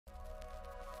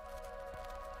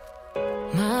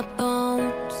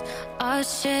heart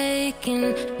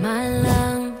shaking, my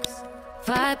lungs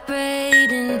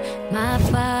vibrating, my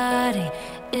body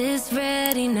is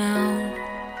ready now.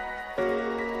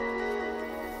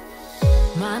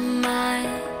 My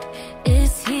mind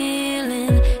is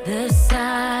healing, the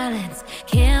silence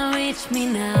can't reach me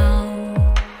now.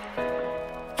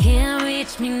 Can't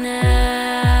reach me now.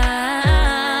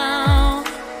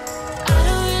 I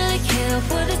don't really care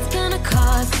what it's gonna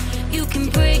cost. You can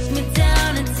break me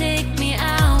down and take me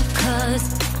out, 'cause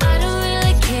I don't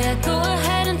really care. Go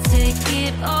ahead and take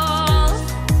it all.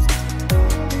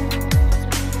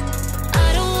 I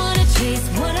don't wanna chase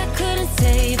what I couldn't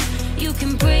save. You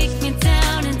can break me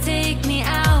down and take me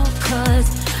out, 'cause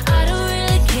I don't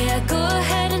really care. Go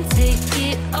ahead and take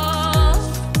it all.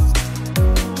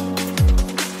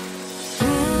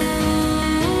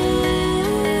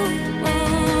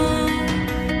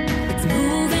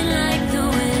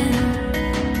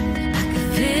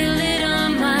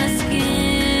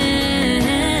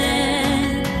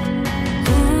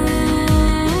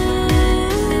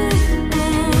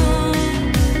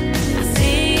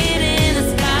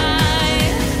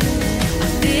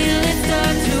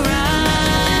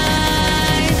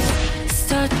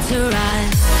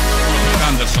 Felipe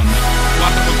Anderson,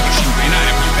 4-5 in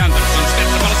area. Felipe Anderson,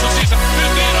 stessa palla sul sinistro,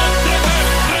 il tiro,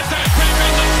 rete, Felipe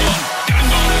Anderson, gran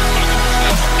gol,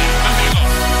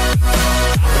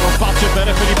 un spazio per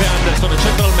Felipe Anderson,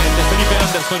 centralmente, Felipe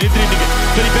Anderson, il dribbling,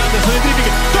 Felipe Anderson, il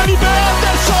dribbling, Felipe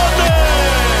Anderson!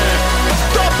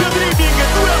 Doppio dribbling,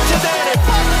 2 a sedere,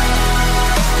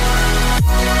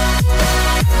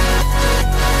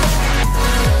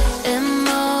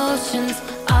 Emotions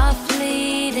are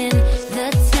fleeting, the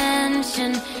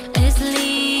tension is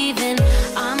leaving.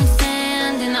 I'm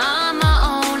standing on my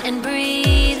own and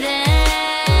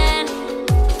breathing.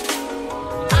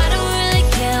 I don't really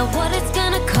care what it's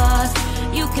gonna cost.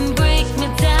 You can break me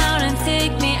down and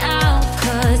take me out,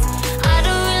 'cause I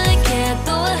don't really care.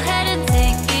 Go ahead and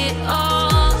take it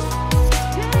all.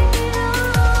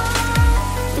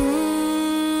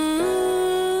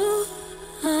 Ooh,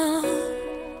 oh.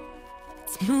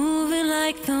 It's moving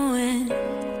like the wind.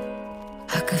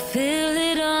 I could feel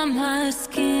it on my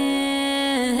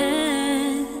skin.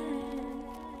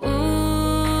 Ooh,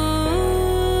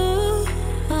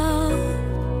 oh.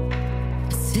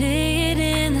 I see it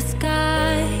in the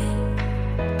sky.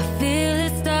 I feel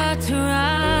it start to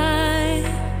rise.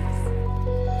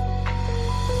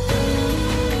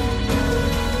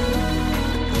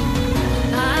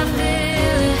 I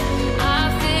feel it, I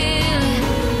feel it.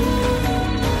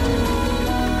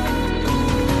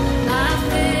 I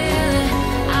feel it,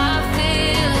 I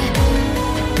feel it.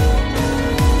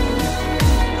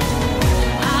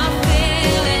 I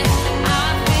feel it, I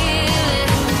feel it.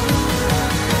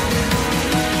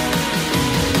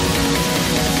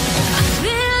 I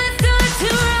feel it start to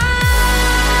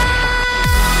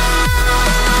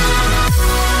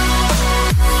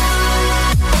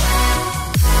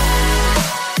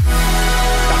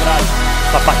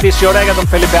θα πατήσει ωραία για τον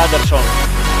Felipe Anderson.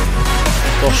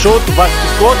 Το σουτ βάζει τη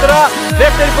κόντρα,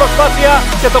 δεύτερη προσπάθεια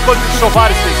και το κόλ της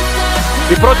ισοφάρισης.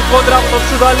 Η πρώτη κόντρα από τον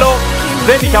Σουδαλό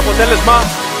δεν είχε αποτέλεσμα.